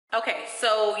Okay,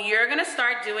 so you're gonna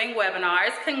start doing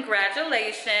webinars.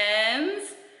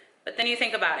 Congratulations. But then you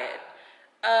think about it.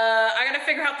 I gotta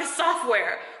figure out the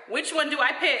software. Which one do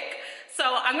I pick? So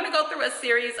I'm gonna go through a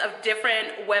series of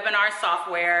different webinar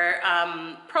software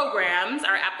programs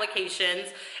or applications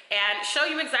and show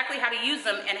you exactly how to use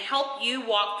them and help you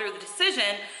walk through the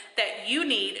decision that you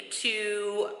need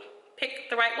to pick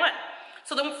the right one.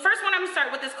 So the first one I'm gonna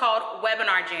start with is called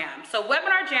WebinarJam. So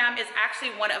WebinarJam is actually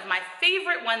one of my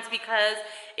favorite ones because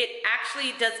it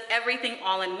actually does everything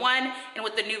all in one. And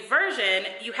with the new version,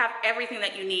 you have everything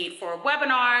that you need for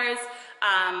webinars.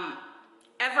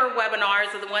 Ever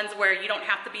webinars are the ones where you don't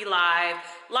have to be live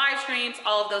streams,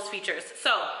 all of those features.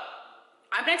 So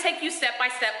I'm going to take you step by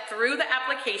step through the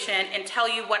application and tell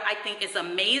you what I think is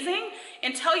amazing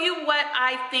and tell you what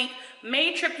I think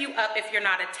may trip you up if you're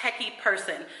not a techie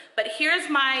person. But here's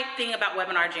my thing about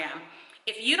WebinarJam.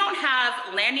 If you don't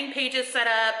have landing pages set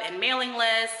up and mailing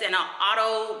lists and an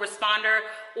auto responder,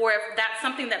 or if that's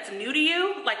something that's new to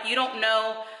you, like you don't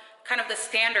know kind of the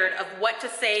standard of what to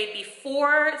say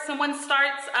before someone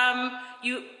starts,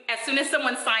 as soon as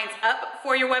someone signs up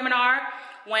for your webinar,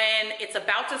 when it's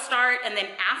about to start, and then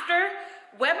after,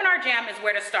 WebinarJam is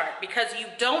where to start because you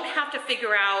don't have to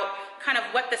figure out kind of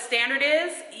what the standard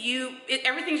is.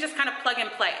 Everything's just kind of plug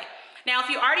and play. Now, if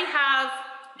you already have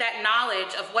that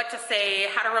knowledge of what to say,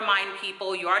 how to remind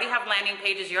people, you already have landing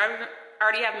pages, you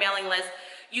already have mailing lists,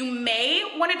 you may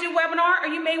want to do webinar or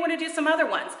you may want to do some other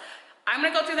ones. I'm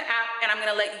going to go through the app and I'm going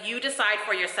to let you decide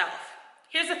for yourself.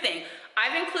 Here's the thing.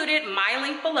 I've included my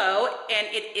link below and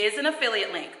it is an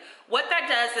affiliate link. What that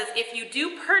does is if you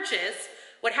do purchase,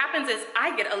 what happens is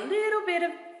I get a little bit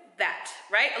of that,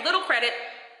 right? A little credit,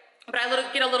 but I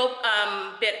get a little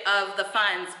bit of the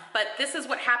funds. But this is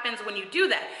what happens when you do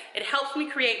that. It helps me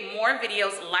create more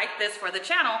videos like this for the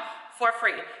channel for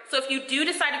free. So if you do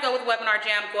decide to go with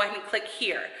WebinarJam, go ahead and click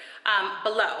here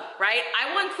below, right?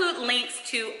 I will include links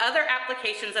to other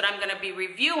applications that I'm going to be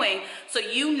reviewing so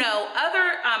you know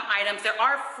other items. There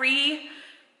are free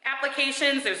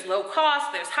applications, there's low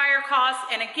cost, there's higher cost,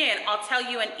 and again, I'll tell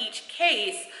you in each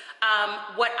case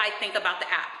what I think about the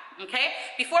app. Okay,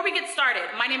 before we get started,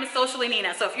 my name is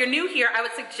sociallynina. So if you're new here, I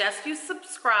would suggest you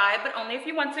subscribe, but only if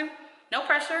you want to. No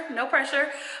pressure, no pressure.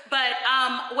 But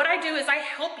what I do is I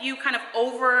help you kind of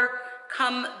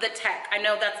overcome the tech. I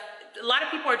know that's a lot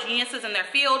of people are geniuses in their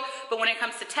field, but when it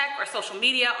comes to tech or social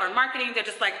media or marketing, they're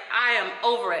just like, I am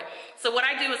over it. So what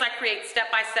I do is I create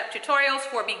step-by-step tutorials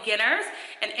for beginners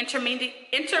and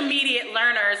intermediate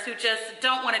learners who just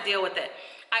don't want to deal with it.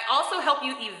 I also help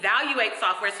you evaluate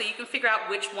software so you can figure out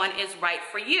which one is right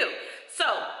for you. So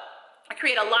I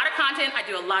create a lot of content, I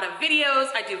do a lot of videos,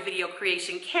 I do video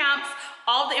creation camps.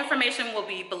 All the information will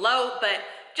be below, but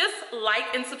just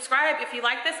like and subscribe if you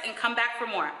like this and come back for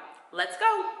more. Let's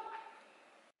go.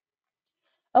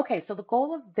 Okay, so the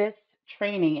goal of this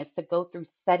training is to go through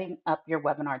setting up your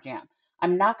WebinarJam.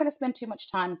 I'm not going to spend too much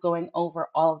time going over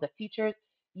all of the features.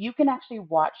 You can actually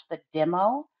watch the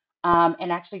demo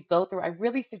and actually go through. I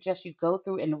really suggest you go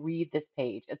through and read this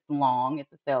page. It's long,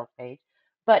 it's a sales page,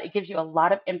 but it gives you a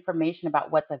lot of information about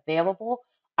what's available.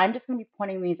 I'm just going to be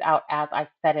pointing these out as I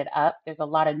set it up. There's a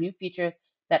lot of new features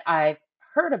that I've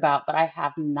heard about, but I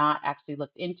have not actually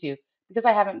looked into because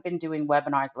I haven't been doing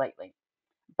webinars lately.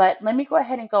 But let me go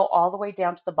ahead and go all the way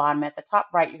down to the bottom. At the top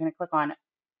right, you're going to click on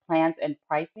plans and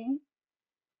pricing,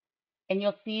 and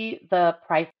you'll see the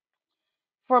price.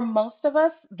 For most of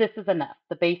us, this is enough,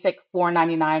 the basic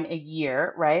 $4.99 a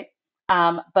year, right?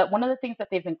 But one of the things that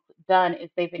they've done is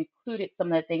they've included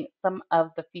some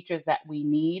of the features that we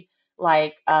need,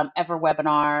 like ever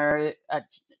webinar,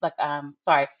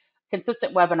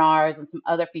 consistent webinars, and some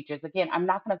other features. Again, I'm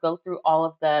not going to go through all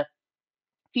of the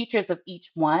features of each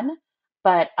one,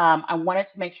 but I wanted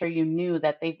to make sure you knew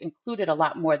that they've included a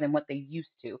lot more than what they used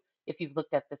to if you've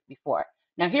looked at this before.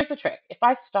 Now, here's the trick. If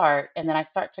I start and then I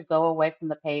start to go away from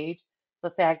the page,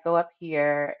 so say I go up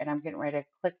here and I'm getting ready to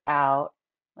click out.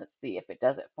 Let's see if it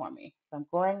does it for me. So I'm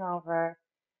going over.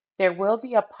 There will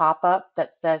be a pop-up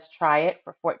that says try it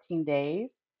for 14 days.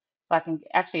 So I can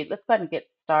actually, let's go ahead and get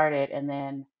started and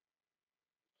then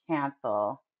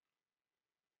cancel.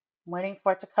 I'm waiting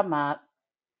for it to come up.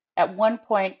 At one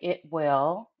point, it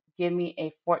will give me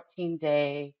a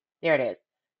 14-day, there it is.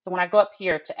 So when I go up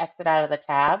here to exit out of the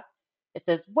tab, it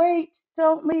says, wait,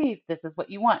 don't leave. This is what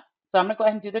you want. So I'm going to go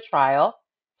ahead and do the trial.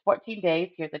 14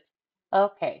 days, here's the,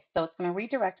 okay, so it's going to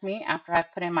redirect me. After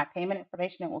I've put in my payment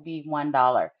information, it will be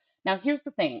 $1. Now, here's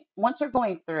the thing. Once you're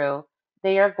going through,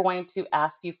 they are going to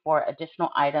ask you for additional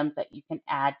items that you can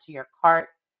add to your cart.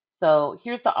 So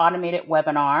here's the automated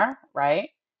webinar, right?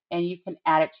 And you can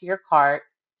add it to your cart.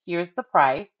 Here's the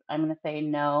price. I'm going to say,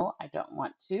 no, I don't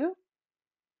want to.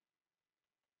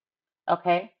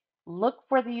 Okay, look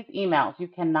for these emails. You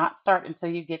cannot start until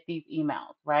you get these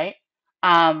emails, right?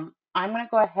 I'm going to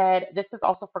go ahead. This is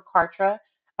also for Kartra.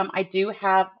 I do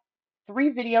have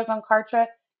 3 videos on Kartra.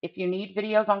 If you need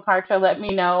videos on Kartra, let me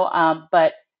know.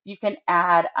 But you can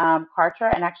add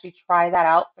Kartra and actually try that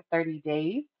out for 30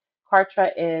 days.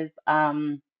 Kartra is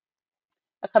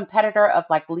a competitor of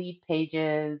like Lead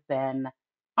Pages and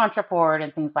Entreport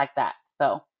and things like that.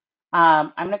 So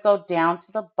I'm going to go down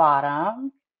to the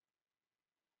bottom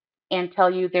and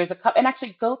tell you there's a couple, and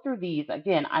actually go through these.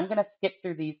 Again, I'm going to skip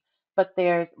through these, but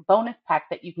there's bonus packs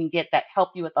that you can get that help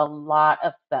you with a lot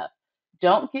of stuff.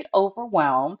 Don't get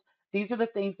overwhelmed. These are the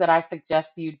things that I suggest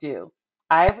you do.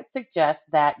 I would suggest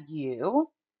that if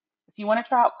you want to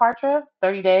try out Kartra,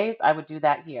 30 days, I would do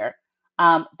that here.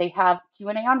 They have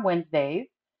Q&A on Wednesdays,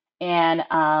 and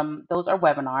those are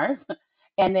webinars.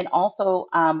 And then also,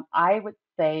 I would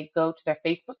say go to their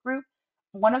Facebook group.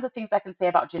 One of the things I can say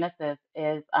about Genesis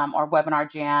is, or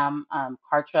WebinarJam,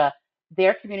 Kartra,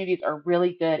 their communities are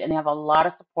really good, and they have a lot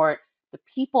of support. The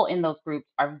people in those groups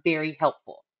are very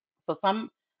helpful. So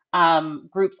some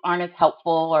groups aren't as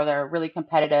helpful, or they're really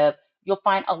competitive. You'll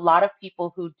find a lot of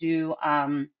people who do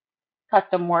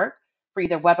custom work for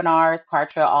either webinars,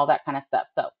 Kartra, all that kind of stuff.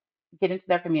 So get into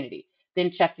their community.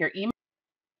 Then check your email.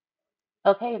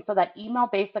 Okay, and so that email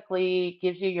basically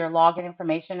gives you your login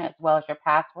information as well as your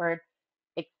password,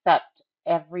 accept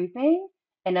everything.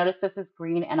 And notice this is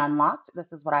green and unlocked. This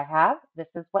is what I have. This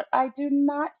is what I do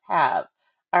not have.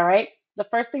 All right. The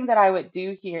first thing that I would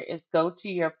do here is go to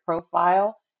your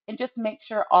profile and just make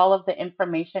sure all of the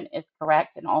information is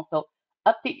correct, and also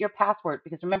update your password,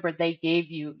 because remember, they gave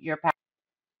you your password.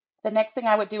 The next thing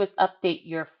I would do is update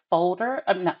your folder,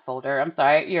 not folder, I'm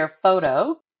sorry, your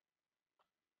photo.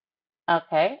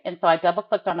 Okay, and so I double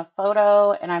clicked on a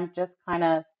photo, and I'm just kind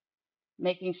of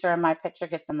making sure my picture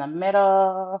gets in the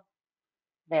middle.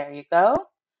 There you go.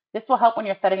 This will help when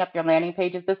you're setting up your landing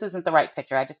pages. This isn't the right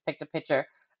picture. I just picked a picture.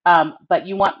 But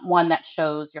you want one that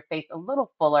shows your face a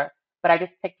little fuller, but I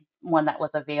just picked one that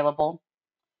was available.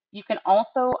 You can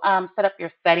also set up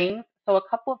your settings. So a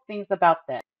couple of things about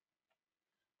this.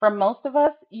 For most of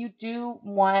us, you do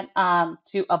want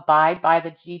to abide by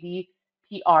the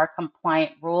GDPR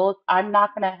compliant rules. I'm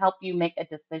not going to help you make a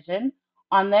decision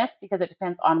on this because it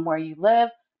depends on where you live.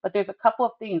 But there's a couple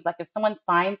of things, like if someone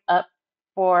signs up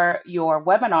for your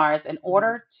webinars, in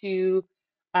order to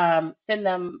send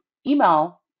them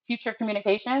email future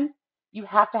communications, you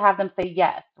have to have them say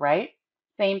yes, right?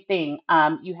 Same thing.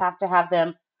 You have to have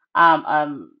them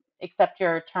accept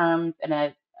your terms and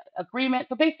a agreement.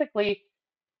 So basically,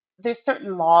 there's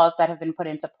certain laws that have been put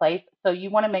into place. So you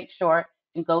want to make sure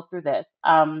and go through this.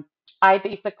 I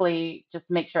basically just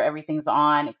make sure everything's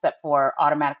on except for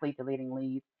automatically deleting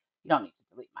leads. You don't need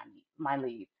to delete my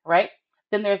leads, right?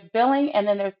 Then there's billing, and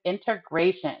then there's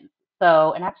integration.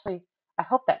 So, and actually, I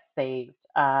hope that's saved.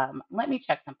 Let me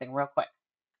check something real quick.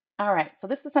 All right, so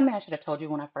this is something I should have told you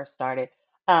when I first started.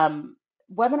 Um,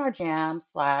 Webinar Jam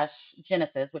slash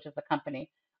Genesis, which is the company,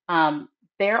 um,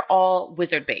 they're all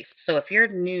wizard based. So if you're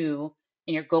new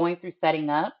and you're going through setting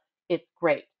up, it's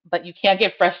great, but you can't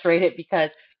get frustrated because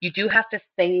you do have to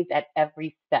save at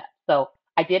every step. So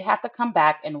I did have to come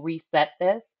back and reset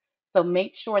this. So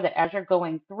make sure that as you're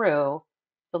going through,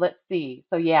 so let's see.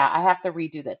 So yeah, I have to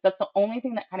redo this. That's the only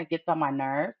thing that kind of gets on my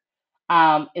nerves.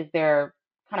 Is there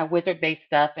kind of wizard-based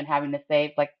stuff and having to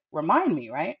save, like, remind me,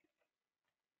 right?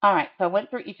 All right, so I went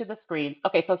through each of the screens.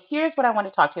 Okay, so here's what I want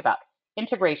to talk to you about,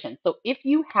 integration. So if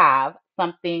you have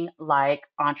something like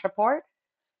Entreport,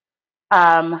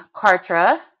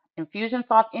 Kartra,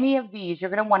 Infusionsoft, any of these, you're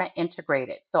going to want to integrate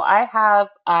it. So I have,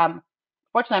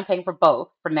 fortunately, I'm paying for both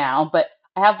for now, but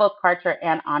I have both Kartra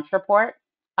and Entreport.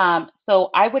 So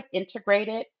I would integrate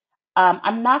it.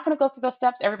 I'm not going to go through those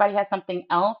steps. Everybody has something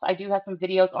else. I do have some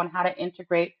videos on how to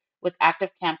integrate with Active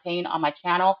Campaign on my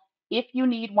channel. If you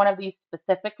need one of these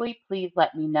specifically, please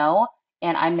let me know,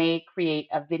 and I may create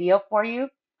a video for you.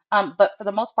 But for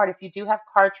the most part, if you do have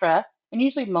Kartra, and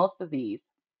usually most of these,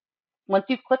 once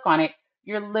you click on it,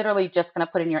 you're literally just going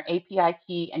to put in your API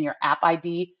key and your app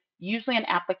ID. Usually in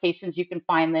applications, you can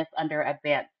find this under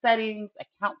advanced settings,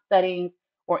 account settings,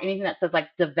 or anything that says like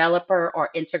developer or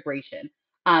integration.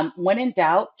 When in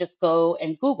doubt, just go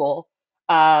and Google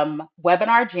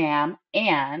Webinar Jam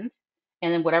and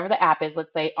then whatever the app is,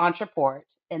 let's say Entreport,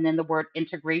 and then the word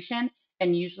integration,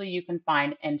 and usually you can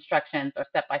find instructions or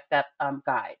step-by-step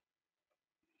guide.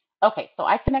 Okay, so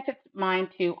I connected mine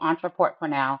to Entreport for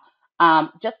now.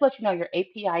 Just to let you know, your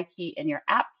API key and your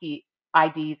app key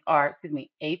IDs are, excuse me,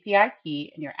 API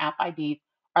key and your app IDs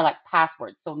are like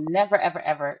passwords. So never, ever,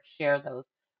 ever share those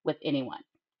with anyone.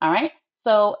 All right.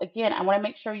 So again, I want to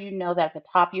make sure you know that at the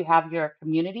top you have your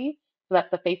community. So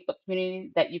that's the Facebook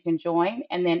community that you can join,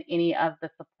 and then any of the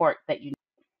support that you need.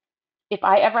 If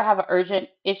I ever have an urgent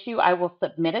issue, I will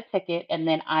submit a ticket and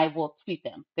then I will tweet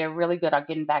them. They're really good at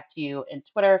getting back to you in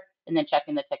Twitter and then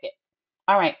checking the ticket.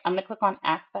 All right, I'm going to click on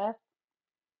access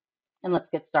and let's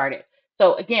get started.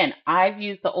 So again, I've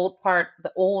used the old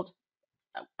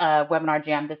Webinar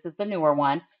Jam. This is the newer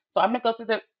one. So I'm going to go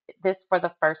through this for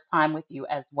the first time with you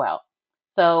as well.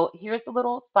 So here's a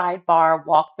little sidebar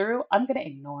walkthrough. I'm going to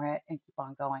ignore it and keep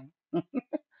on going.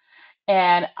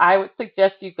 And I would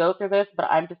suggest you go through this, but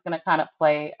I'm just going to kind of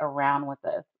play around with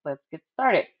this. Let's get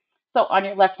started. So on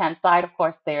your left-hand side, of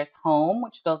course, there's home,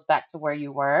 which goes back to where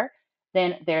you were.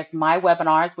 Then there's my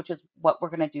webinars, which is what we're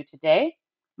going to do today,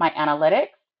 my analytics.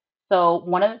 So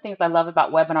one of the things I love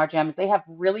about Webinar Jam is they have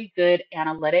really good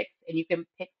analytics, and you can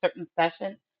pick certain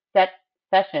set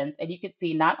sessions, and you can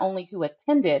see not only who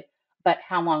attended, but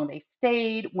how long they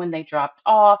stayed, when they dropped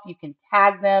off. You can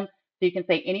tag them. So you can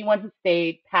say anyone who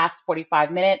stayed past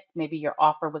 45 minutes, maybe your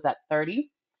offer was at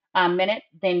 30 minutes,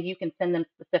 then you can send them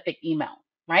specific emails,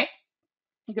 right?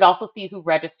 You could also see who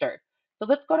registered. So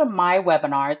let's go to my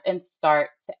webinars and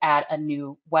start to add a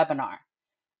new webinar.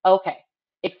 Okay,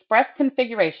 express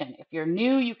configuration. If you're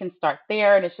new, you can start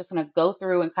there, and it's just going to go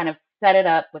through and kind of set it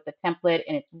up with the template,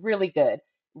 and it's really good,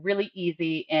 really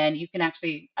easy, and you can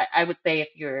actually, I would say if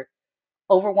you're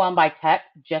overwhelmed by tech,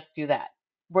 just do that.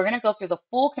 We're going to go through the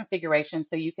full configuration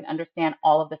so you can understand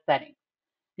all of the settings.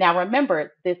 Now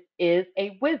remember, this is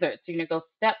a wizard, so you're going to go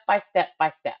step by step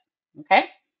by step. Okay?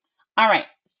 All right.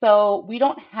 So we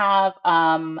don't have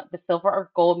the silver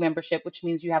or gold membership, which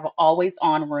means you have an always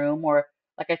on room, or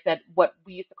like I said, what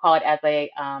we used to call it as a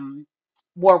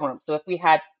war room. So if we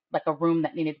had like a room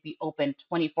that needed to be open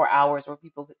 24 hours where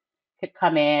people could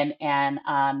come in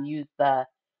and use the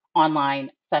online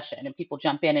session and people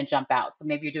jump in and jump out. So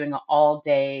maybe you're doing an all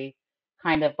day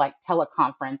kind of like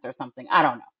teleconference or something. I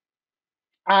don't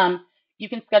know. You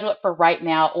can schedule it for right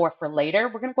now or for later.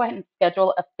 We're going to go ahead and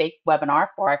schedule a fake webinar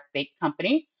for our fake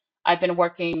company. I've been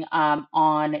working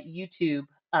on YouTube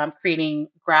creating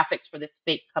graphics for this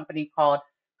fake company called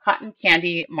Cotton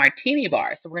Candy Martini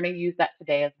Bar. So we're going to use that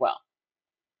today as well.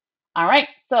 All right,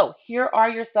 so here are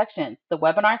your sections: the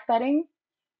webinar settings,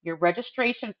 your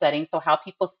registration settings, so how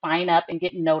people sign up and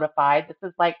get notified. This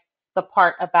is like the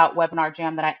part about Webinar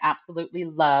Jam that I absolutely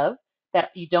love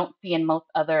that you don't see in most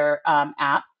other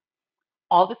apps.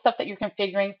 All the stuff that you're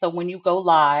configuring, so when you go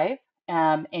live,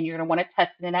 and you're going to want to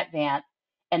test it in advance,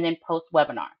 and then post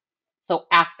webinar. So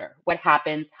after, what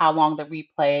happens, how long the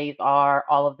replays are,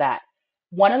 all of that.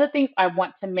 One of the things I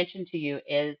want to mention to you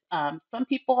is some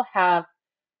people have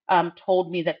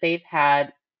told me that they've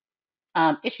had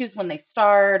issues when they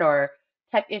start or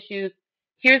tech issues.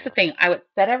 Here's the thing: I would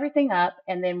set everything up,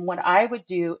 and then what I would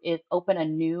do is open a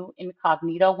new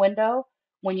incognito window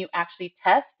when you actually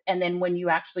test, and then when you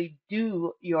actually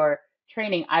do your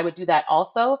training, I would do that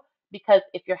also. Because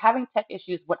if you're having tech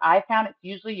issues, what I found, it's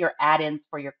usually your add-ins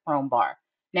for your Chrome bar.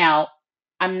 Now,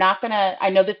 I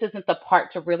know this isn't the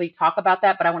part to really talk about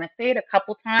that, but I want to say it a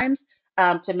couple times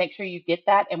to make sure you get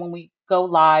that. And when we go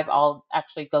live, I'll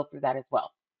actually go through that as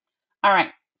well. All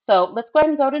right, so let's go ahead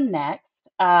and go to next.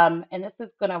 And this is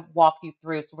going to walk you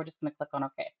through, so we're just going to click on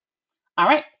OK. All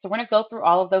right, so we're going to go through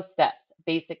all of those steps.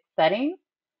 Basic settings.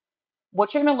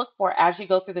 What you're going to look for as you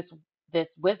go through this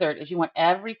wizard is you want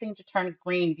everything to turn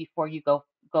green before you go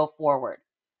forward.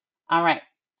 All right,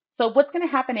 so what's going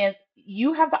to happen is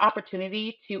you have the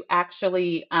opportunity to actually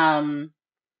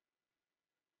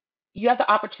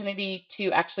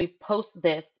post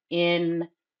this in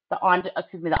the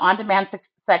on-demand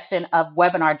section of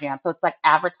Webinar Jam. So it's like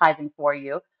advertising for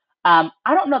you. I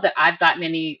don't know that I've gotten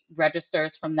any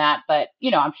registers from that, but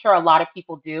I'm sure a lot of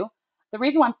people do. The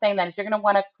reason why I'm saying that is you're going to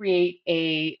want to create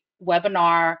a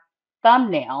webinar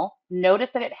thumbnail. Notice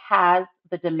that it has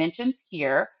the dimensions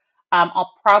here.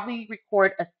 I'll probably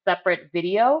record a separate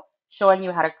video showing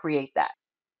you how to create that.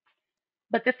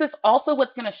 But this is also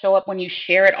what's going to show up when you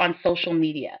share it on social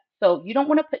media. So you don't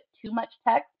want to put too much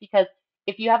text, because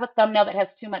if you have a thumbnail that has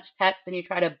too much text and you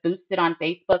try to boost it on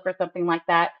Facebook or something like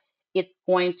that, it's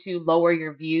going to lower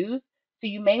your views. So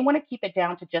you may want to keep it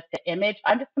down to just the image.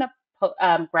 I'm just going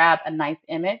to grab a nice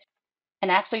image. And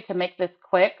actually, to make this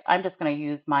quick, I'm just going to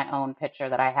use my own picture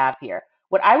that I have here.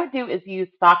 What I would do is use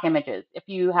stock images. If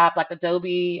you have like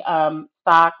Adobe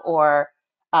stock or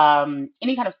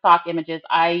any kind of stock images,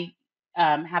 I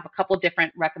have a couple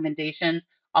different recommendations.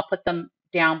 I'll put them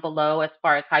down below as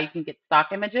far as how you can get stock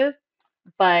images.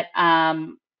 But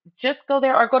just go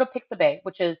there or go to Pixabay,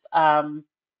 which is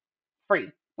free.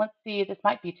 Let's see, this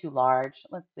might be too large.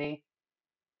 Let's see.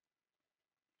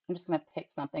 I'm just going to pick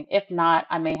something. If not,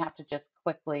 I may have to just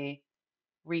quickly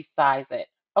resize it.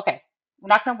 Okay, we're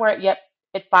not going to worry. Yep,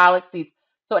 it file exceeds.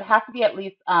 So it has to be at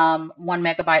least 1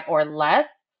 MB or less.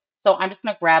 So I'm just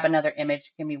going to grab another image.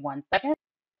 Give me 1 second.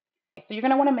 So you're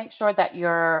going to want to make sure that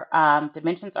your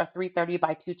dimensions are 330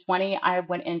 by 220. I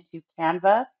went into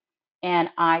Canva and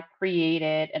I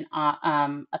created a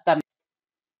thumbnail.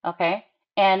 Okay.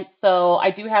 And so I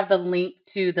do have the link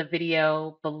to the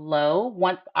video below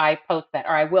once I post that,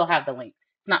 or I will have the link.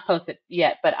 It's not posted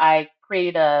yet, but I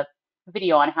created a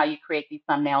video on how you create these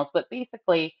thumbnails. But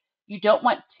basically, you don't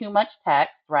want too much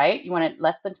text, right? You want it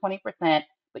less than 20%,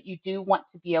 but you do want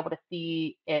to be able to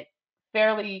see it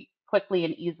fairly quickly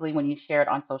and easily when you share it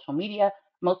on social media.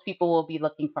 Most people will be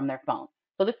looking from their phone.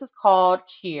 So this is called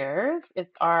Cheers.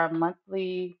 It's our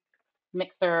monthly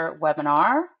Mixer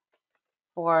webinar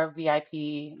for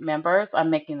VIP members. I'm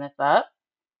making this up,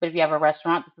 but if you have a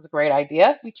restaurant, this is a great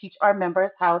idea. We teach our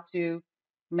members how to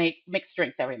make mixed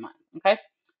drinks every month. Okay,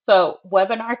 so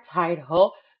webinar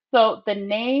title. So the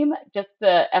name, just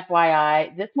the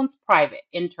FYI, this one's private,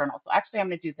 internal. So actually, I'm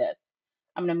going to do this.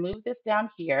 I'm going to move this down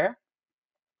here.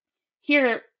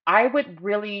 Here, I would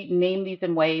really name these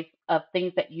in ways of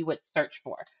things that you would search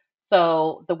for.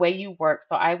 So the way you work.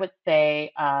 So I would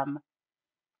say,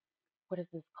 what is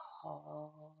this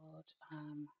called?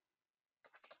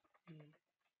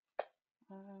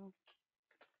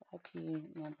 IP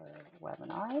member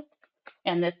webinars.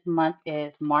 And this month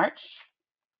is March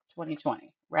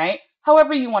 2020, right?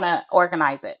 However you want to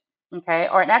organize it, okay?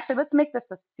 Or and actually, let's make this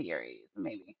a series,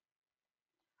 maybe.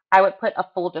 I would put a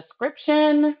full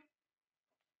description.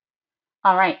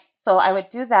 All right, so I would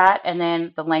do that and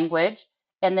then the language.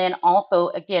 And then also,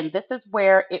 again, this is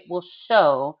where it will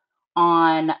show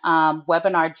on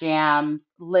WebinarJam's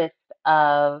list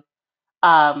of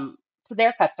to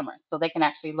their customers so they can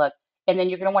actually look. And then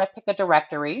you're going to want to pick a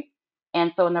directory.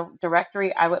 And so in the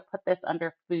directory, I would put this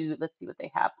under food. Let's see what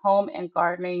they have. Home and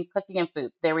gardening, cooking and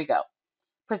food. There we go.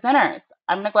 Presenters.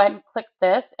 I'm going to go ahead and click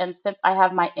this. And since I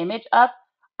have my image up,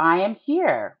 I am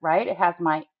here, right? It has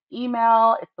my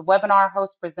email. It's the webinar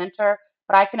host presenter,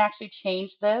 but I can actually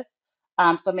change this.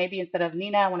 So maybe instead of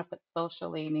Nina, I want to put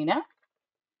socially Nina,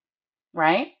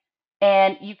 right?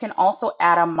 And you can also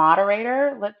add a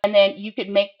moderator. And then you could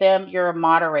make them your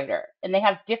moderator. And they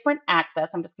have different access.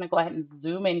 I'm just going to go ahead and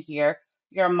zoom in here.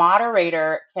 Your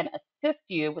moderator can assist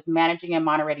you with managing and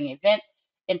moderating events.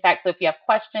 In fact, so if you have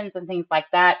questions and things like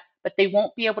that, but they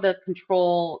won't be able to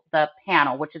control the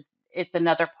panel, which is it's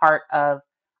another part of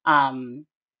um,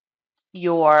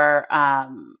 your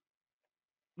um,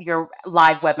 your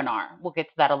live webinar. We'll get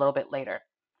to that a little bit later.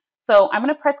 So I'm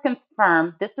going to press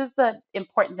confirm. This is the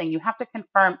important thing. You have to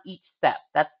confirm each step.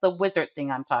 That's the wizard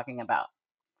thing I'm talking about.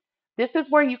 This is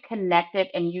where you connect it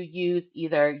and you use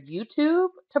either YouTube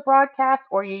to broadcast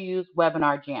or you use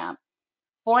WebinarJam.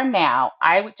 For now,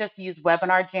 I would just use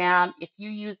WebinarJam. If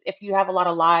you have a lot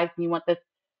of lives and you want the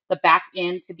back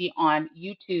end to be on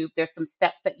YouTube, there's some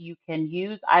steps that you can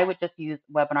use. I would just use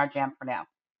WebinarJam for now.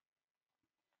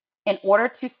 In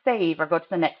order to save or go to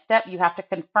the next step, you have to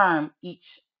confirm each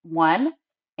one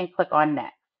and click on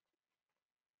next.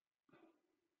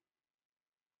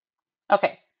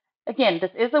 Okay, again,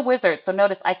 this is a wizard, so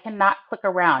notice I cannot click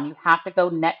around. You have to go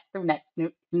next through next,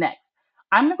 next.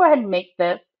 I'm going to go ahead and make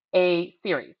this a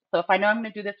series. So if I know I'm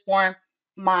going to do this for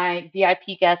my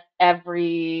VIP guests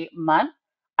every month,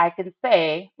 I can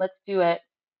say, let's do it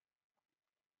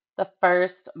the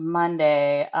first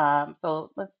Monday.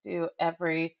 So let's say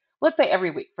every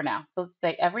week for now. So let's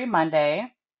say every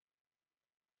Monday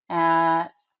at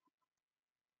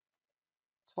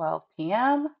 12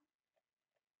 p.m.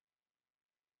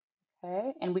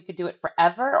 Okay, and we could do it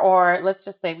forever, or let's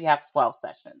just say we have 12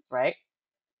 sessions, right?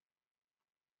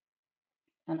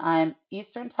 And I'm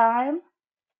Eastern time.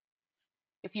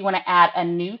 If you want to add a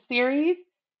new series,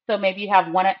 so maybe you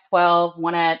have one at 12,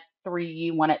 one at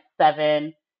 3, one at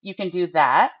 7, you can do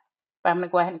that. But I'm going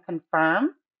to go ahead and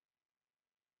confirm.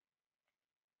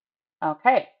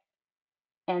 Okay,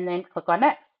 and then click on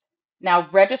next. Now,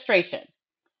 registration.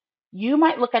 You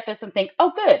might look at this and think,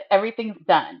 oh, good, everything's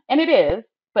done. And it is,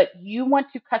 but you want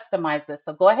to customize this.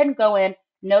 So go ahead and go in.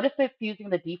 Notice it's using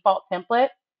the default template.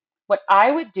 What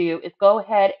I would do is go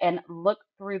ahead and look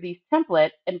through these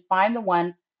templates and find the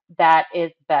one that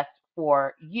is best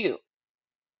for you.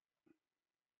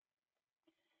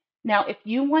 Now, if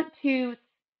you want to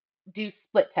do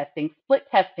split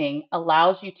testing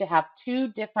allows you to have two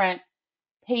different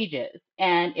pages,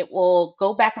 and it will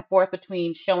go back and forth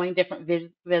between showing different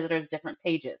visitors different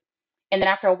pages. And then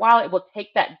after a while, it will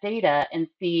take that data and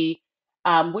see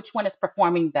which one is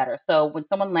performing better. So when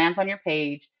someone lands on your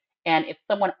page, and if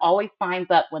someone always signs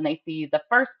up when they see the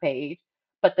first page,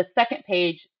 but the second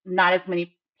page, not as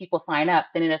many people sign up,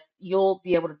 then you'll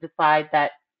be able to decide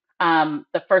that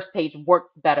the first page works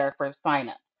better for sign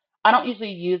up. I don't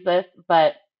usually use this,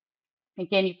 but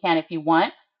again, you can if you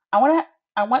want.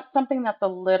 I want something that's a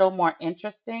little more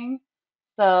interesting.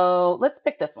 So let's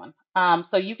pick this one.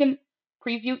 So you can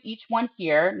preview each one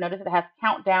here. Notice it has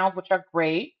countdowns, which are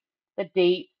great. The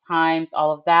dates, times,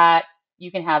 all of that.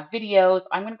 You can have videos.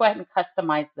 I'm going to go ahead and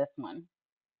customize this one.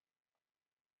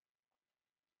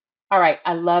 All right,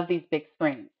 I love these big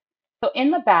screens. So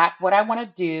in the back, what I want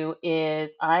to do is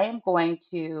I am going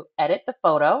to edit the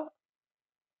photo.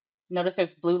 Notice there's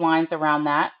blue lines around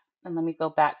that. And let me go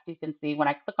back so you can see when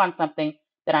I click on something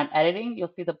that I'm editing,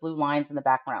 you'll see the blue lines in the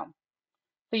background.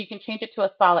 So you can change it to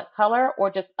a solid color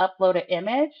or just upload an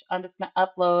image. I'm just going to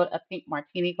upload a pink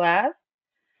martini glass,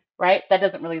 right? That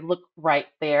doesn't really look right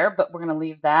there, but we're going to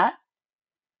leave that.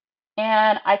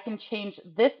 And I can change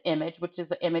this image, which is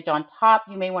the image on top.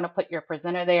 You may want to put your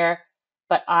presenter there,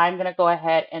 but I'm going to go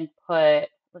ahead and let's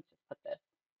just put this,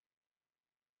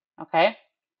 okay?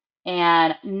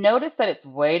 And notice that it's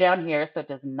way down here, so it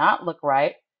does not look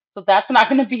right. So that's not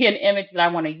going to be an image that I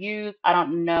want to use. I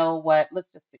don't know let's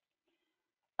just see.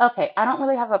 Okay, I don't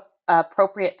really have a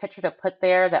appropriate picture to put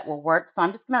there that will work. So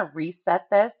I'm just going to reset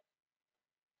this.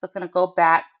 So it's going to go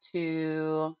back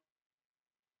to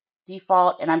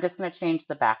default, and I'm just going to change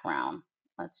the background.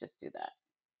 Let's just do that.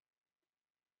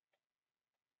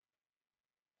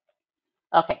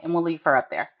 Okay, and we'll leave her up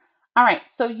there. All right,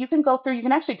 so you can go through, you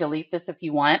can actually delete this if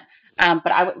you want,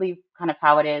 but I would leave kind of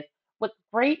how it is. What's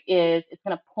great is it's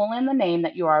going to pull in the name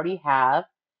that you already have,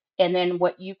 and then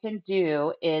what you can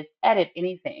do is edit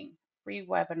anything. Free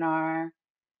webinar,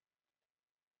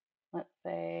 let's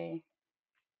say,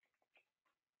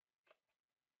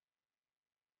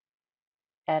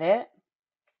 edit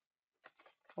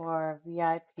for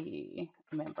VIP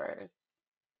members.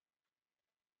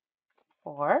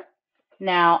 Or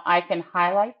now I can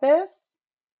highlight this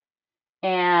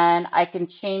and I can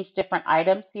change different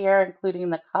items here, including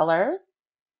the colors.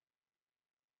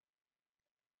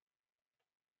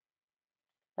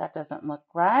 That doesn't look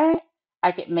right.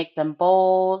 I can make them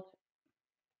bold.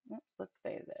 Oops, let's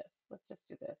say this. Let's just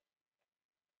do this.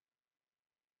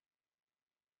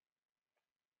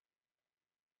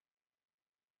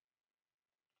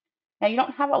 Now you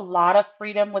don't have a lot of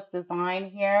freedom with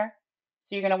design here.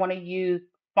 So you're going to want to use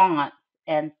fonts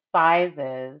and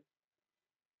sizes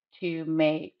to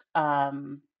make,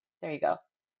 there you go,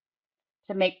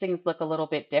 to make things look a little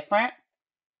bit different.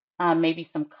 Maybe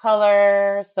some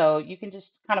color. So you can just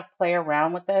kind of play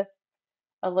around with this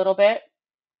a little bit.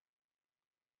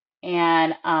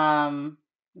 And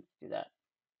let's do that.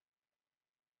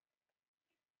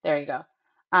 There you go.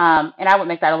 And I would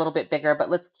make that a little bit bigger,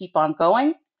 but let's keep on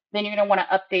going. Then you're going to want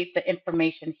to update the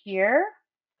information here.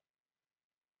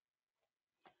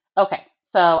 Okay,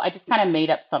 so I just kind of made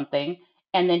up something.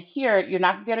 And then here, you're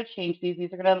not going to be able to change these.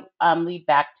 These are going to lead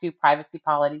back to privacy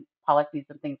policies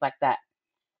and things like that.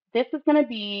 This is going to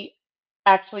be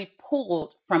actually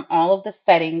pulled from all of the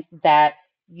settings that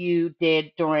you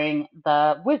did during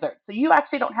the wizard. So you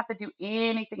actually don't have to do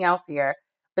anything else here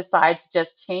besides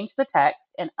just change the text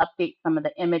and update some of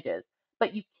the images.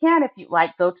 But you can, if you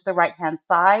like, go to the right-hand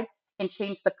side and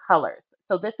change the colors.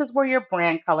 So this is where your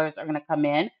brand colors are going to come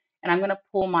in. And I'm going to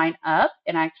pull mine up.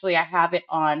 And actually, I have it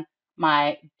on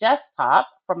my desktop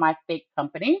for my fake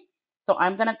company. So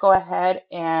I'm going to go ahead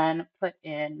and put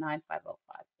in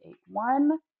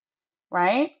 950-581,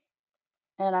 right?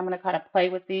 And I'm going to kind of play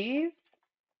with these.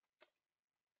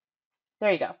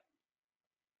 There you go.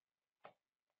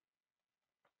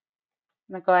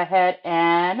 I'm going to go ahead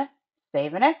and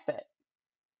save and exit.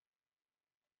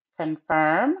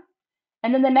 Confirm.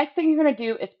 And then the next thing you're going to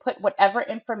do is put whatever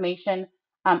information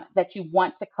that you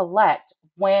want to collect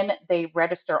when they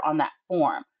register on that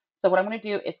form. So what I'm going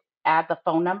to do is add the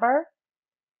phone number.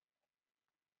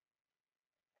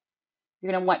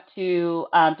 You're going to want to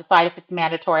decide if it's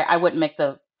mandatory. I wouldn't make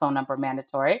the phone number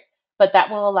mandatory, but that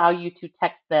will allow you to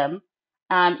text them.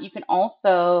 You can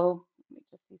also, let me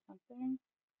just see something.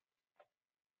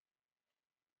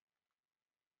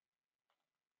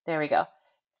 There we go.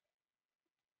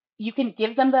 You can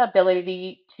give them the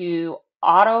ability to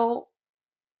auto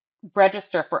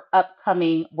register for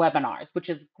upcoming webinars, which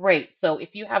is great. So if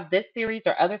you have this series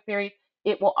or other series,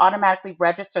 it will automatically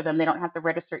register them. They don't have to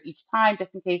register each time just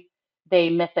in case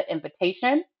they miss an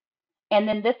invitation. And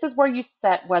then this is where you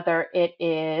set whether it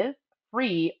is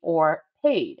free or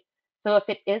paid. So if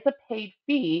it is a paid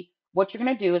fee, what you're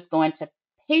going to do is go into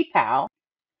PayPal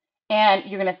and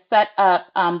you're going to set up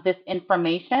this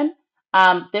information.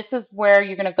 This is where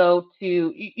you're going to go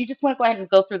to, you just want to go ahead and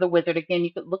go through the wizard. Again,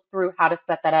 you could look through how to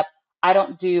set that up. I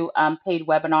don't do paid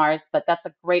webinars, but that's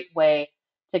a great way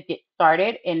to get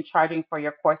started in charging for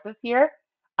your courses here.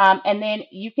 And then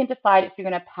you can decide if you're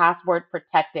going to password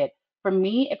protect it. For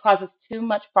me, it causes too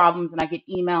much problems, and I get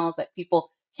emails that people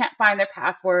can't find their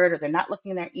password or they're not looking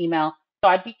in their email. So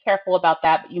I'd be careful about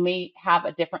that, but you may have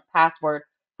a different password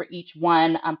for each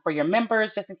one for your members,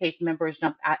 just in case members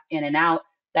jump in and out.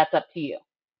 That's up to you.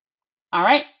 All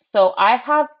right, so I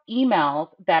have emails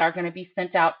that are going to be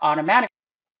sent out automatically.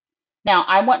 Now,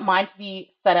 I want mine to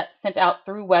be sent out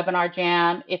through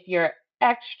WebinarJam.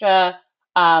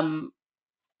 Um,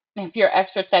 if you're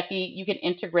extra techie, you can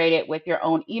integrate it with your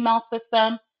own email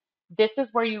system. This is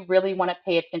where you really want to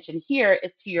pay attention here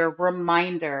is to your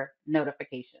reminder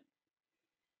notifications.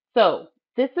 So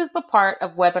this is the part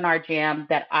of WebinarJam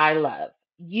that I love.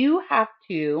 You have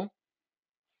to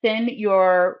send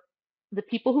the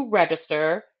people who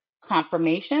register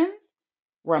confirmations,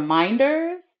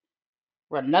 reminders,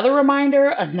 another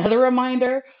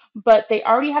reminder, but they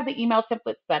already have the email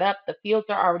template set up. The fields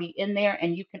are already in there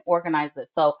and you can organize it.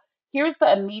 So here's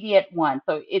the immediate one.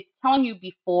 So it's telling you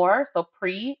before, so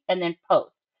pre and then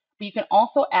post. But you can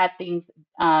also add things,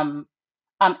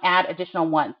 add additional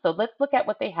ones. So let's look at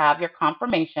what they have, your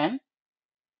confirmation.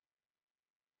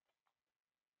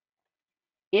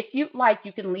 If you'd like,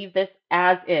 you can leave this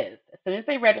as is. As soon as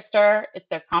they register, it's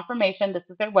their confirmation. This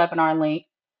is their webinar link.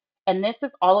 And this is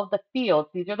all of the fields.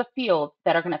 These are the fields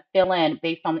that are going to fill in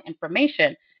based on the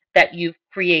information that you've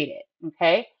created.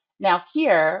 Okay. Now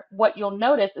here, what you'll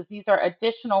notice is these are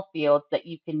additional fields that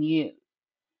you can use.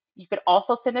 You could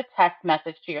also send a text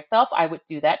message to yourself. I would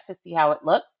do that to see how it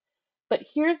looks. But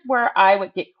here's where I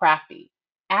would get crafty.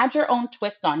 Add your own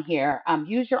twist on here.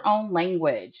 Use your own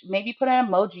language. Maybe put an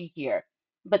emoji here.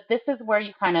 But this is where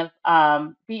you kind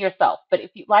of be yourself. But if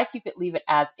you like, you could leave it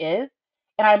as is.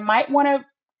 And I might want to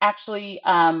actually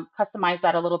customize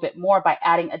that a little bit more by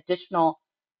adding additional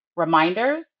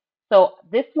reminders. So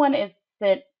this one is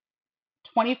sent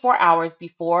 24 hours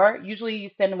before. Usually you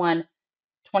send one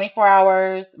 24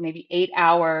 hours, maybe 8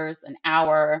 hours, an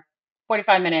hour,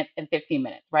 45 minutes, and 15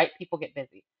 minutes, right? People get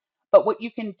busy. But what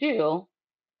you can do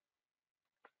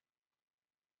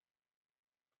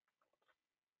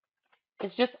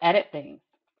is just edit things,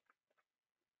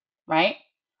 right?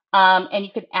 And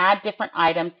you can add different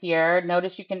items here.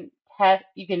 Notice you can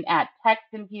add text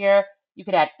in here. You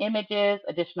could add images,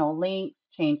 additional links,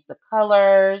 change the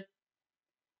colors.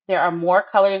 There are more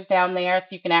colors down there, so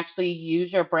you can actually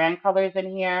use your brand colors in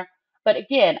here. But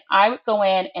again, I would go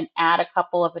in and add a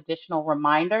couple of additional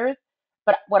reminders.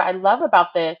 But what I love about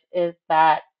this is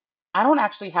that I don't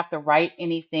actually have to write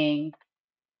anything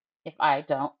if I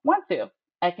don't want to.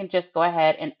 I can just go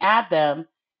ahead and add them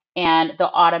and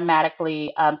they'll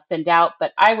automatically send out.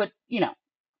 But I would,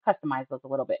 customize those a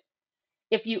little bit.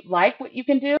 If you like, what you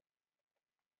can do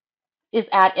is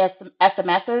add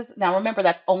SMSs. Now remember,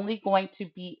 that's only going to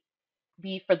be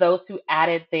for those who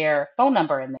added their phone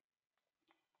number in there.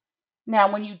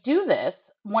 Now, when you do this,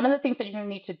 one of the things that you're going to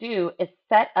need to do is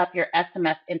set up your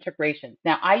SMS integrations.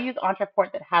 Now, I use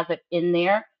Entreport that has it in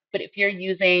there, but if you're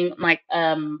using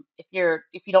if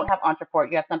you don't have Entreport,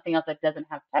 you have something else that doesn't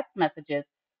have text messages,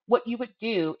 what you would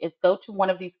do is go to one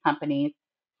of these companies,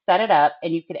 set it up,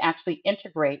 and you could actually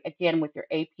integrate again with your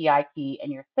API key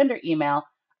and your sender email,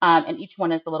 and each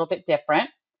one is a little bit different.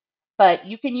 But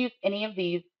you can use any of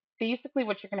these. Basically,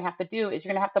 what you're going to have to do is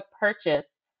you're going to have to purchase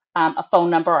a phone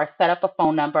number or set up a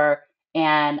phone number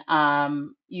and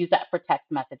use that for text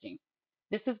messaging.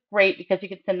 This is great because you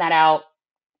can send that out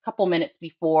a couple minutes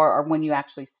before or when you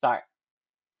actually start.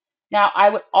 Now, I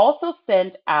would also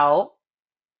send out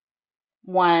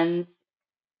ones,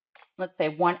 let's say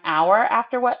 1 hour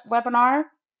after webinar.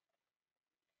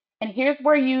 And here's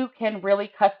where you can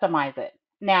really customize it.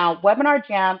 Now,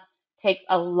 WebinarJam takes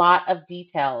a lot of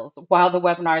details while the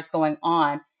webinar is going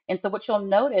on. And so what you'll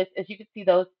notice is you can see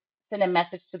those send a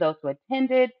message to those who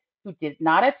attended, who did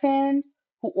not attend,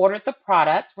 who ordered the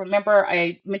product. Remember,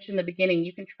 I mentioned in the beginning,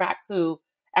 you can track who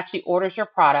actually orders your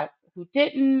product, who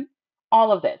didn't,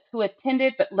 all of this, who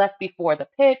attended but left before the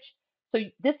pitch. So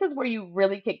this is where you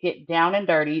really could get down and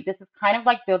dirty. This is kind of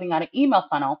like building out an email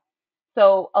funnel.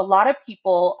 So a lot of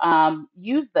people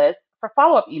use this for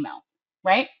follow-up emails,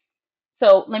 right?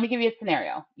 So let me give you a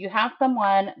scenario. You have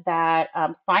someone that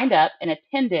signed up and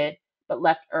attended but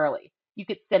left early. You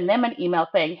could send them an email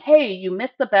saying, hey, you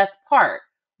missed the best part.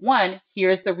 one,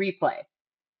 here's the replay.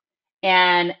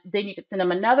 And then you could send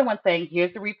them another one saying,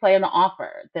 here's the replay and the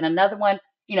offer. Then another one,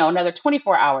 another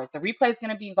 24 hours. The replay is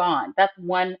going to be gone. That's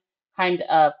one kind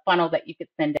of funnel that you could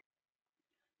send.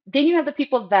 Then you have the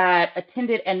people that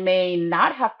attended and may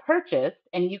not have purchased,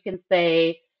 and you can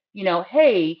say,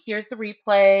 hey, here's the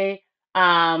replay.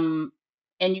 Um,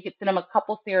 and you could send them a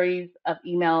couple series of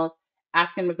emails,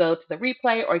 ask them to go to the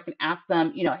replay, or you can ask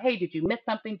them, hey, did you miss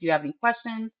something? Do you have any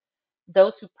questions?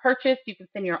 Those who purchased, you can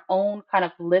send your own kind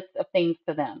of list of things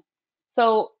to them.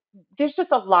 So there's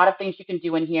just a lot of things you can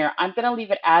do in here. I'm going to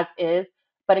leave it as is.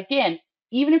 But again,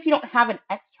 even if you don't have an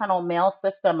external mail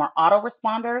system or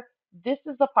autoresponder, this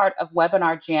is the part of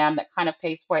WebinarJam that kind of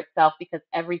pays for itself because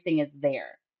everything is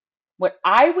there. What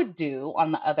I would do,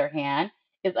 on the other hand,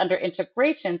 is under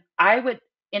integrations, I would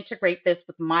integrate this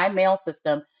with my mail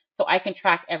system so I can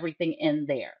track everything in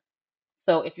there.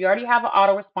 So if you already have an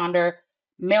autoresponder,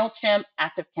 MailChimp,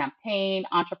 ActiveCampaign,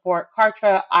 Entreport,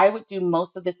 Kartra, I would do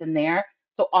most of this in there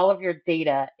so all of your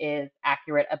data is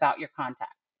accurate about your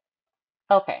contacts.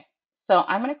 Okay, so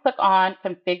I'm going to click on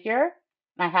Configure,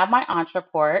 and I have my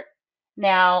Entreport.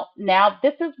 Now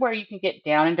this is where you can get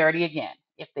down and dirty again.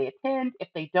 If they attend, if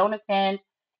they don't attend,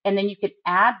 and then you can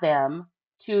add them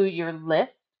to your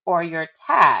list or your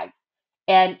tags.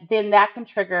 And then that can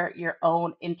trigger your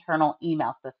own internal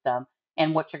email system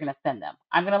and what you're going to send them.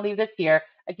 I'm going to leave this here.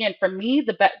 Again, for me,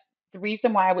 the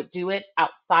reason why I would do it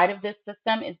outside of this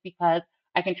system is because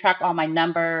I can track all my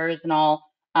numbers and all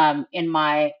in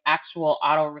my actual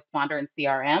autoresponder and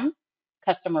CRM,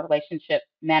 customer relationship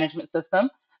management system.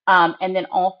 And then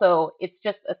also, it's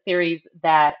just a series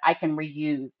that I can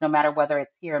reuse no matter whether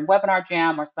it's here in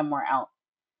WebinarJam or somewhere else.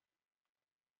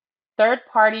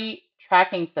 Third-party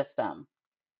tracking system.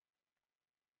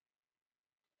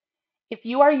 If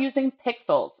you are using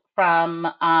pixels from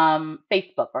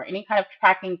Facebook or any kind of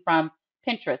tracking from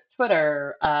Pinterest,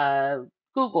 Twitter,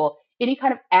 Google, any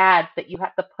kind of ads that you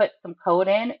have to put some code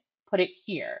in, put it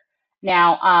here.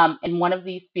 Now, in one of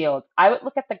these fields, I would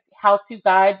look at the how-to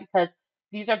guide because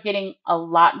these are getting a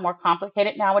lot more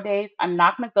complicated nowadays. I'm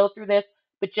not going to go through this,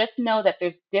 but just know that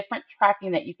there's different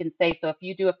tracking that you can say. So if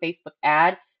you do a Facebook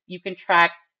ad, you can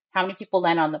track how many people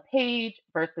land on the page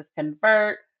versus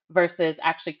convert versus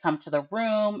actually come to the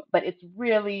room, but it's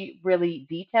really, really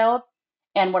detailed.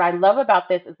 And what I love about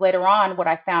this is later on, what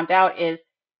I found out is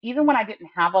even when I didn't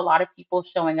have a lot of people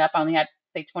showing up, I only had,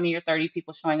 say, 20 or 30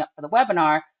 people showing up for the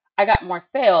webinar, I got more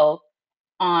sales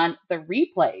on the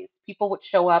replays. People would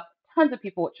show up, tons of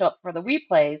people would show up for the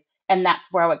replays, and that's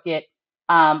where I would get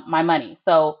my money.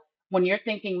 So when you're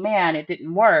thinking, man, it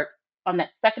didn't work, on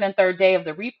that second and third day of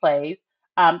the replays,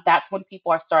 that's when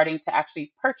people are starting to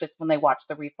actually purchase when they watch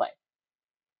the replay.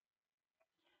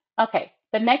 Okay,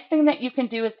 the next thing that you can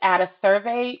do is add a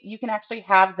survey. You can actually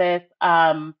have this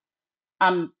set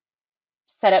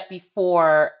up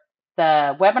before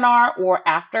the webinar or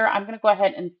after. I'm going to go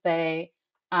ahead and say,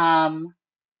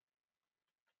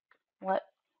 what's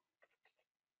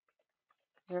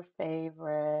your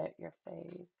favorite, your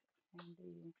fave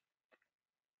candy?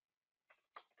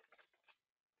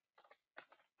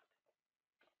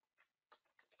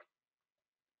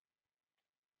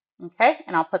 Okay,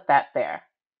 and I'll put that there.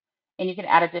 And you can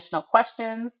add additional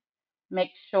questions, make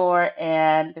sure,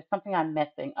 and there's something I'm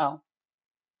missing. Oh,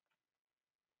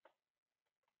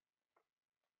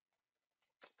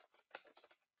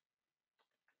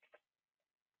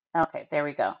 okay, there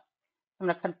we go. I'm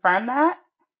going to confirm that.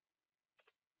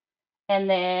 And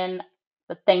then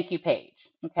the thank you page.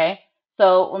 Okay.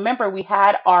 So remember, we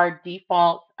had our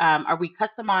default, or we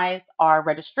customized our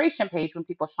registration page when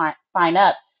people sign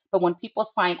up. But when people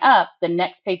sign up, the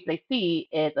next page they see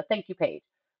is a thank you page.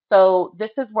 So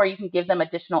this is where you can give them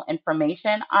additional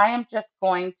information. I am just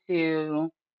going to,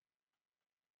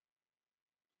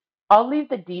 I'll leave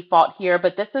the default here,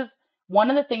 but this is one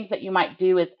of the things that you might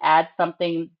do is add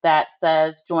something that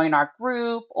says join our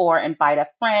group or invite a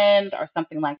friend or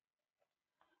something like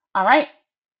that. All right.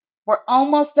 We're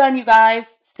almost done, you guys.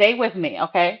 Stay with me,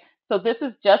 okay? So this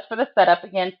is just for the setup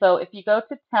again. So if you go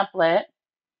to template,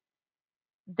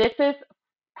 this is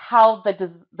how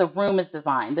the room is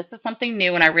designed. This is something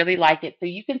new, and I really like it. So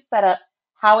you can set up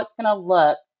how it's going to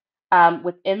look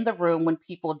within the room when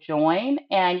people join,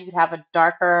 and you could have a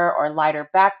darker or lighter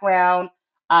background.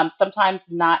 Sometimes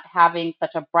not having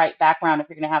such a bright background if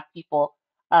you're going to have people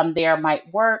there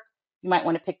might work. You might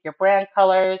want to pick your brand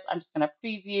colors. I'm just going to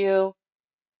preview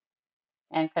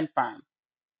and confirm.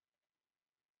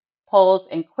 Polls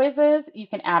and quizzes. You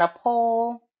can add a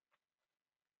poll.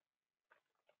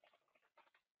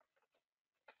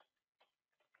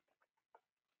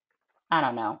 I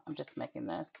don't know. I'm just making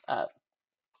this up.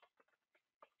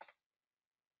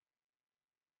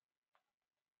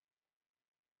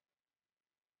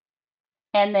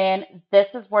 And then this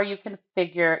is where you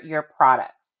configure your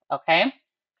products, okay?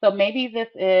 So maybe this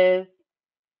is,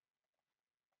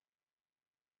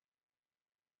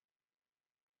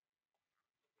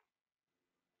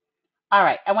 all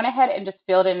right, I went ahead and just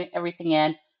filled in everything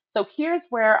in. So here's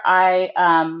where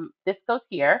this goes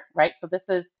here, right? So this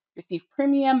is receive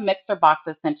premium mixer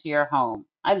boxes sent to your home.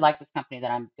 I like this company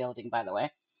that I'm building, by the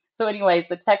way. So anyways,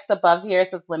 the text above here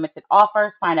says limited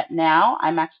offer, sign up now.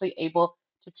 I'm actually able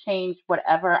to change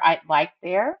whatever I'd like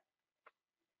there.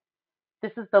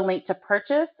 This is the link to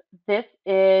purchase. This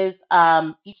is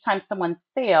each time someone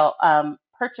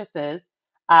purchases,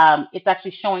 it's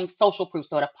actually showing social proof.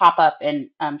 So it'll pop up and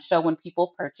show when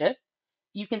people purchase.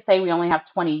 You can say we only have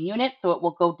 20 units, so it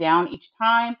will go down each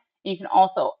time. And you can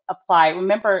also apply.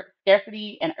 Remember,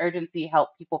 scarcity and urgency help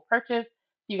people purchase.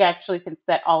 So you actually can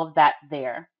set all of that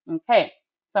there. Okay,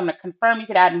 so I'm going to confirm. You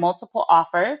could add multiple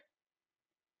offers.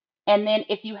 And then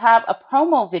if you have a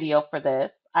promo video for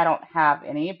this, I don't have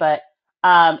any, but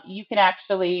you can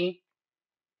actually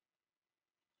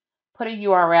put a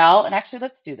URL. And actually,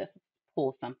 let's do this. Let's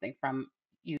pull something from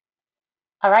you.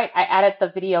 All right, I added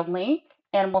the video link,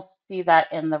 and we'll see that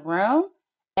in the room.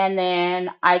 And then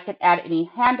I can add any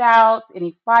handouts,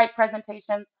 any slide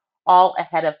presentations, all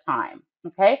ahead of time.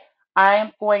 Okay, I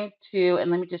am going to, and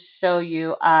let me just show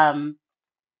you.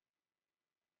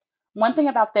 One thing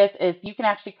about this is you can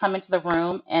actually come into the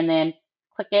room and then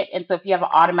click it. And so if you have an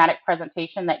automatic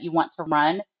presentation that you want to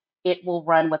run, it will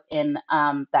run within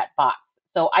that box.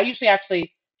 So I usually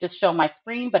actually just show my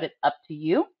screen, but it's up to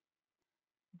you.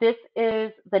 This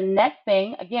is the next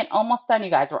thing. Again, almost done, you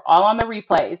guys. We're all on the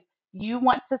replays. You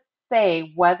want to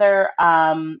say whether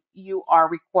you are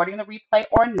recording the replay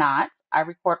or not. I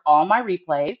record all my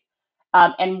replays.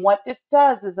 And what this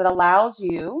does is it allows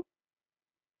you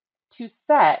to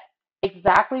set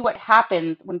exactly what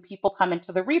happens when people come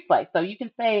into the replay. So you can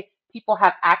say people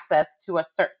have access to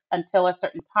until a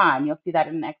certain time. You'll see that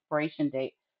in an expiration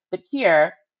date. But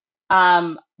here,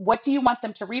 what do you want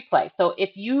them to replay? So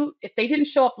if they didn't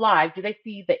show up live, do they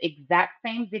see the exact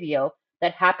same video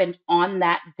that happened on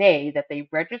that day that they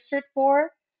registered for?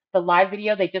 The live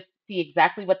video, they just see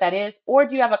exactly what that is? Or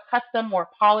do you have a custom or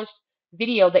polished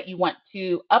video that you want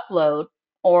to upload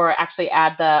or actually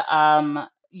add the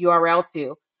URL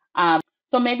to?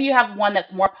 So maybe you have one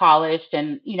that's more polished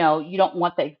and you don't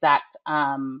want the exact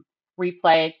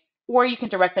replay, or you can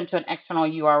direct them to an external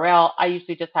URL. I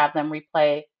usually just have them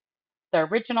replay the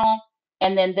original,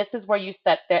 and then this is where you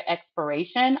set their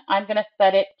expiration. I'm going to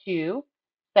set it to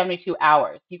 72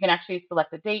 hours. You can actually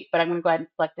select a date, but I'm going to go ahead and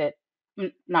select it,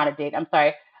 not a date, I'm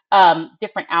sorry,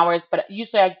 different hours, but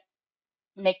usually I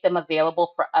make them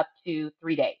available for up to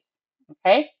 3 days,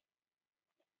 okay?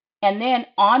 And then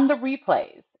on the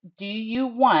replays, do you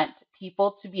want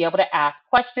people to be able to ask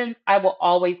questions? I will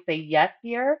always say yes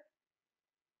here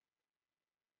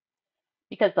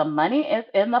because the money is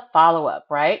in the follow-up,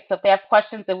 right? So if they have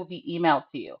questions, it will be emailed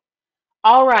to you.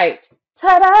 All right,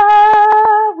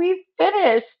 ta-da! We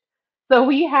finished. So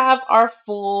we have our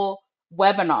full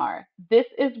webinar. This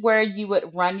is where you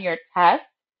would run your test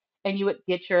and you would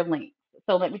get your links.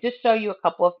 So let me just show you a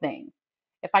couple of things.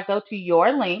 If I go to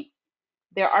your link,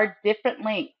 there are different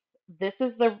links. This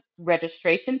is the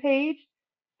registration page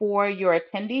for your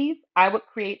attendees. I would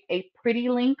create a pretty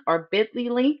link or bit.ly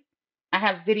link. I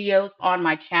have videos on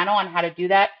my channel on how to do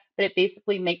that, but it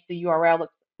basically makes the URL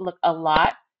look a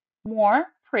lot more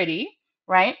pretty,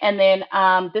 right? And then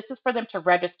this is for them to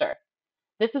register.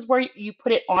 This is where you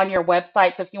put it on your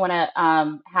website. So if you want to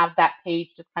have that page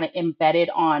just kind of embedded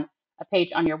on a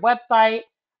page on your website,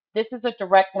 this is a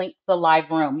direct link to the live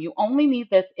room. You only need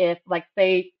this if, like,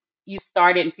 say you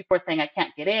started and people are saying, I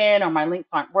can't get in or my links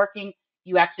aren't working.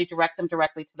 You actually direct them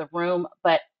directly to the room.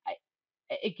 But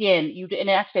again, and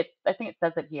actually, I think it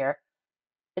says it here.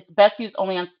 It's best used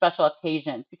only on special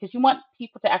occasions because you want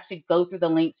people to actually go through the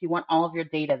links. You want all of your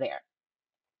data there.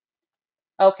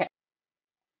 Okay.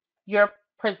 Your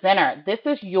presenter. This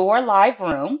is your live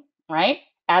room, right?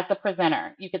 As the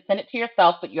presenter. You could send it to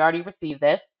yourself, but you already received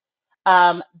this.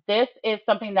 This is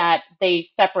something that they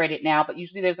separated now, but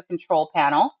usually there's a control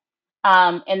panel.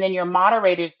 And then your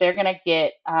moderators, they're going to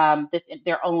get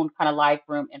their own kind of live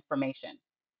room information.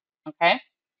 Okay.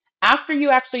 After you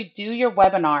actually do your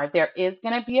webinar, there is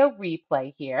going to be a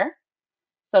replay here.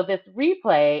 So this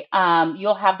replay,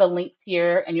 you'll have the links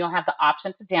here and you'll have the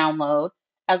option to download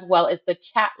as well as the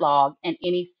chat log and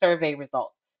any survey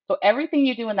results. So everything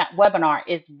you do in that webinar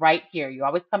is right here. You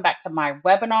always come back to my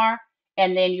webinar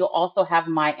and then you'll also have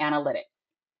my analytics.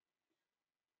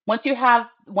 Once you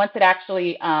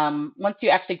actually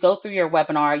go through your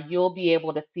webinar, you'll be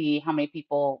able to see how many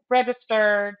people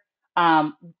registered,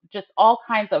 just all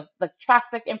kinds of like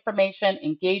traffic information,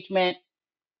 engagement,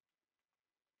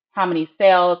 how many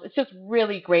sales. It's just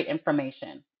really great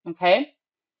information. Okay.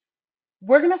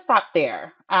 We're going to stop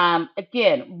there.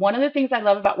 Again, one of the things I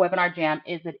love about Webinar Jam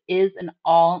is it is an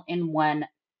all-in-one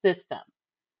system.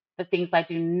 The things I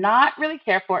do not really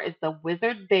care for is the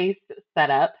wizard-based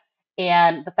setup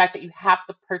and the fact that you have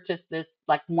to purchase this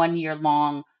like 1 year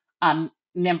long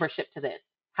membership to this.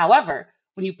 However,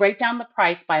 when you break down the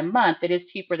price by month, it is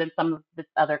cheaper than some of its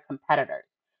other competitors.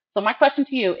 So my question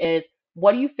to you is,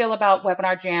 what do you feel about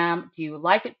Webinar Jam? Do you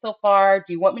like it so far?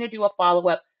 Do you want me to do a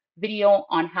follow-up video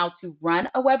on how to run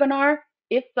a webinar?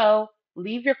 If so,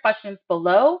 leave your questions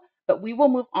below, but we will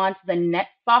move on to the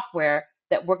next software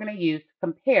that we're going to use to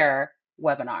compare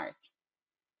webinars.